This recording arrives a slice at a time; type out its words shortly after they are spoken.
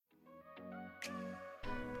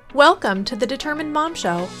Welcome to the Determined Mom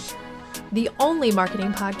Show, the only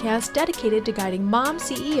marketing podcast dedicated to guiding mom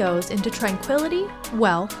CEOs into tranquility,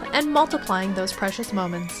 wealth, and multiplying those precious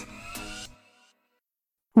moments.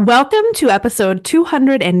 Welcome to episode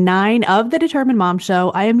 209 of the Determined Mom Show.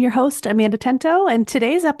 I am your host, Amanda Tento, and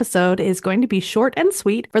today's episode is going to be short and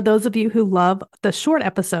sweet for those of you who love the short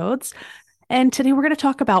episodes. And today we're going to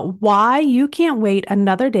talk about why you can't wait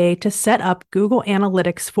another day to set up Google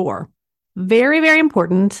Analytics 4. Very, very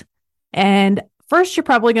important. And first, you're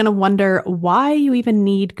probably going to wonder why you even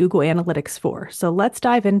need Google Analytics 4. So let's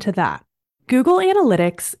dive into that. Google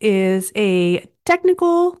Analytics is a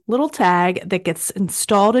technical little tag that gets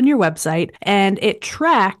installed in your website, and it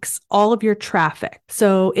tracks all of your traffic.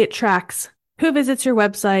 So it tracks who visits your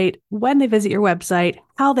website, when they visit your website,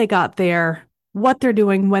 how they got there, what they're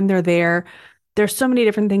doing when they're there. There's so many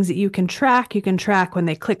different things that you can track. You can track when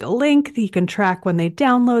they click a link. You can track when they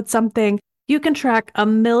download something. You can track a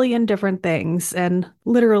million different things. And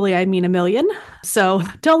literally, I mean a million. So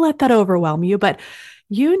don't let that overwhelm you. But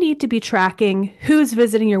you need to be tracking who's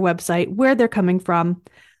visiting your website, where they're coming from,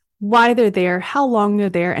 why they're there, how long they're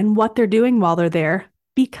there, and what they're doing while they're there.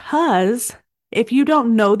 Because if you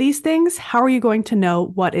don't know these things, how are you going to know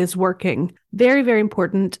what is working? Very, very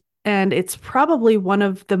important. And it's probably one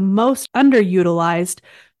of the most underutilized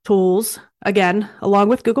tools, again, along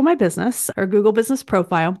with Google My Business or Google Business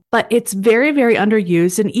Profile. But it's very, very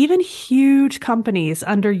underused. And even huge companies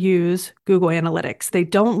underuse Google Analytics. They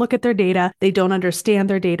don't look at their data. They don't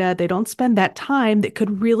understand their data. They don't spend that time that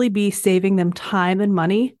could really be saving them time and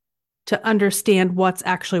money to understand what's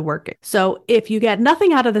actually working. So if you get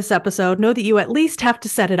nothing out of this episode, know that you at least have to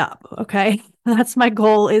set it up, okay? That's my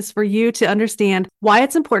goal, is for you to understand why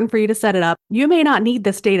it's important for you to set it up. You may not need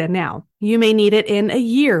this data now. You may need it in a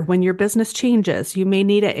year when your business changes. You may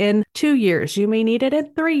need it in 2 years. You may need it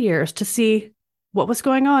in 3 years to see what was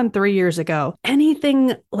going on 3 years ago.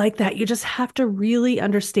 Anything like that, you just have to really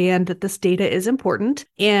understand that this data is important,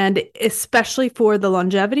 and especially for the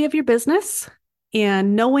longevity of your business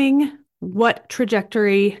and knowing what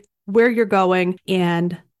trajectory, where you're going,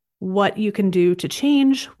 and what you can do to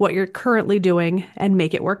change what you're currently doing and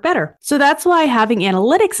make it work better. So that's why having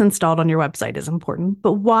analytics installed on your website is important.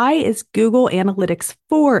 But why is Google Analytics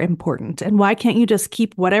 4 important? And why can't you just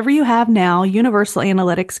keep whatever you have now, Universal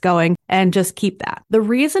Analytics, going and just keep that? The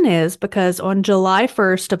reason is because on July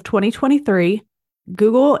 1st of 2023,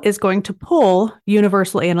 Google is going to pull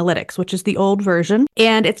Universal Analytics, which is the old version,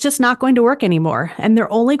 and it's just not going to work anymore. And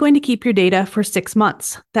they're only going to keep your data for 6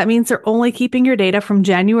 months. That means they're only keeping your data from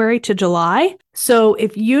January to July. So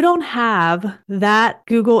if you don't have that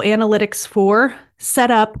Google Analytics 4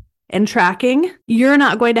 set up and tracking, you're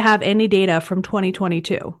not going to have any data from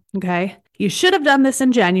 2022. Okay. You should have done this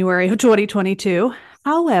in January of 2022.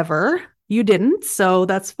 However, you didn't, so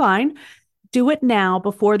that's fine. Do it now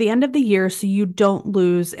before the end of the year so you don't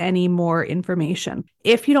lose any more information.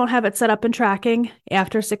 If you don't have it set up in tracking,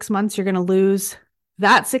 after 6 months, you're going to lose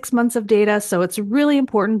that 6 months of data. So it's really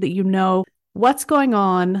important that you know what's going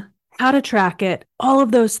on, how to track it, all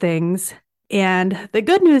of those things. And the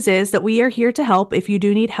good news is that we are here to help. If you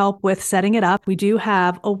do need help with setting it up, we do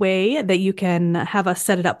have a way that you can have us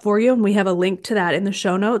set it up for you. And we have a link to that in the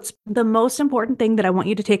show notes. The most important thing that I want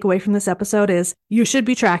you to take away from this episode is you should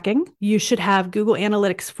be tracking. You should have Google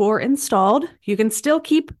Analytics 4 installed. You can still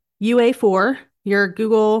keep UA4, your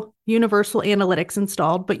Google Universal Analytics,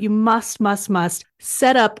 installed, but you must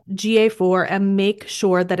set up GA4 and make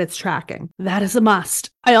sure that it's tracking. That is a must.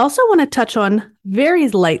 I also want to touch on very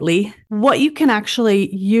lightly what you can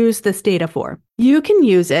actually use this data for. You can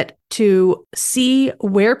use it to see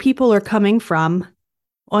where people are coming from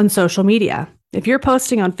on social media. If you're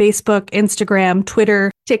posting on Facebook, Instagram,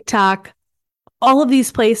 Twitter, TikTok, all of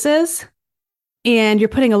these places, and you're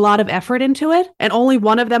putting a lot of effort into it, and only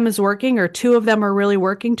one of them is working or two of them are really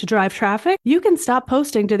working to drive traffic, you can stop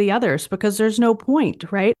posting to the others because there's no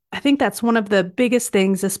point, right? I think that's one of the biggest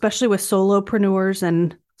things, especially with solopreneurs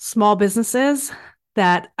and small businesses,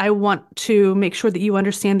 that I want to make sure that you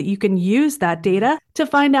understand that you can use that data to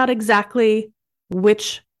find out exactly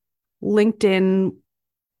which LinkedIn,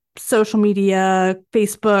 social media,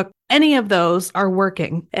 Facebook, any of those are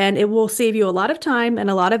working, and it will save you a lot of time and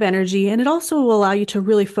a lot of energy. And it also will allow you to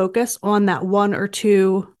really focus on that one or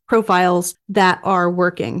two profiles that are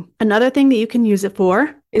working. Another thing that you can use it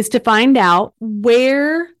for is to find out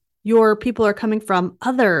where your people are coming from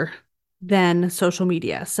other than social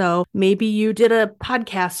media. So maybe you did a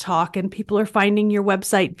podcast talk and people are finding your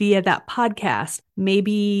website via that podcast.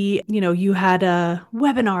 Maybe, you had a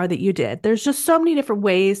webinar that you did. There's just so many different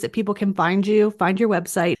ways that people can find you, find your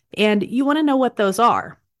website, and you want to know what those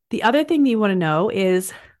are. The other thing that you want to know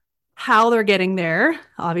is how they're getting there,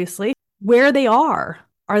 obviously, where they are.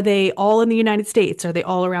 Are they all in the United States? Are they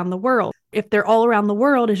all around the world? If they're all around the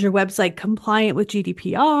world, is your website compliant with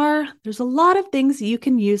GDPR? There's a lot of things you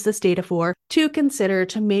can use this data for to consider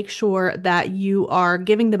to make sure that you are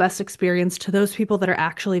giving the best experience to those people that are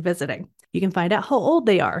actually visiting. You can find out how old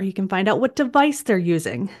they are. You can find out what device they're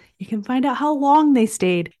using. You can find out how long they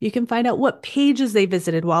stayed. You can find out what pages they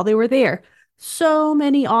visited while they were there. So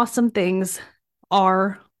many awesome things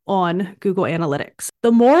are on Google Analytics.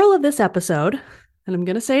 The moral of this episode, and I'm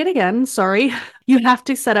going to say it again, sorry, you have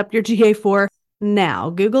to set up your GA4 now.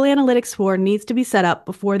 Google Analytics 4 needs to be set up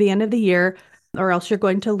before the end of the year, or else you're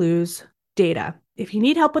going to lose data. If you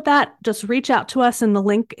need help with that, just reach out to us in the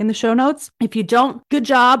link in the show notes. If you don't, good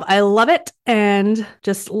job. I love it. And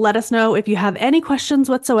just let us know if you have any questions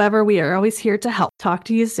whatsoever. We are always here to help. Talk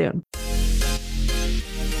to you soon.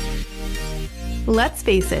 Let's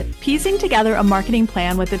face it, piecing together a marketing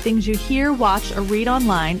plan with the things you hear, watch, or read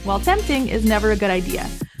online, while tempting, is never a good idea.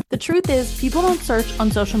 The truth is, people don't search on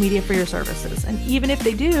social media for your services, and even if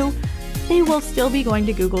they do, they will still be going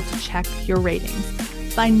to Google to check your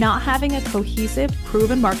ratings. By not having a cohesive,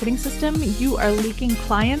 proven marketing system, you are leaking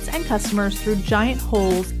clients and customers through giant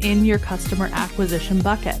holes in your customer acquisition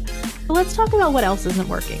bucket. So let's talk about what else isn't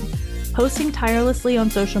working. Posting tirelessly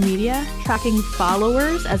on social media, tracking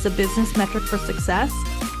followers as a business metric for success,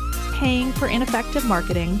 paying for ineffective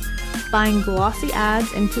marketing, buying glossy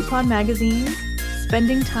ads in coupon magazines,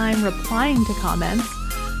 spending time replying to comments,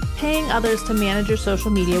 paying others to manage your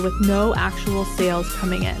social media with no actual sales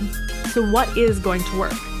coming in. So what is going to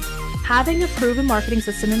work? Having a proven marketing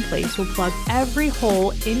system in place will plug every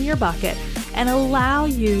hole in your bucket and allow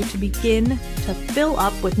you to begin to fill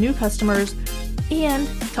up with new customers and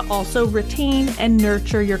to also retain and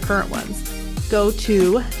nurture your current ones. Go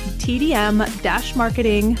to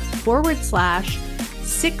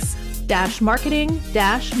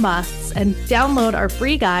tdm-marketing/6-marketing-musts and download our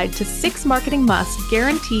free guide to 6 marketing musts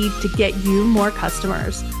guaranteed to get you more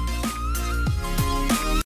customers.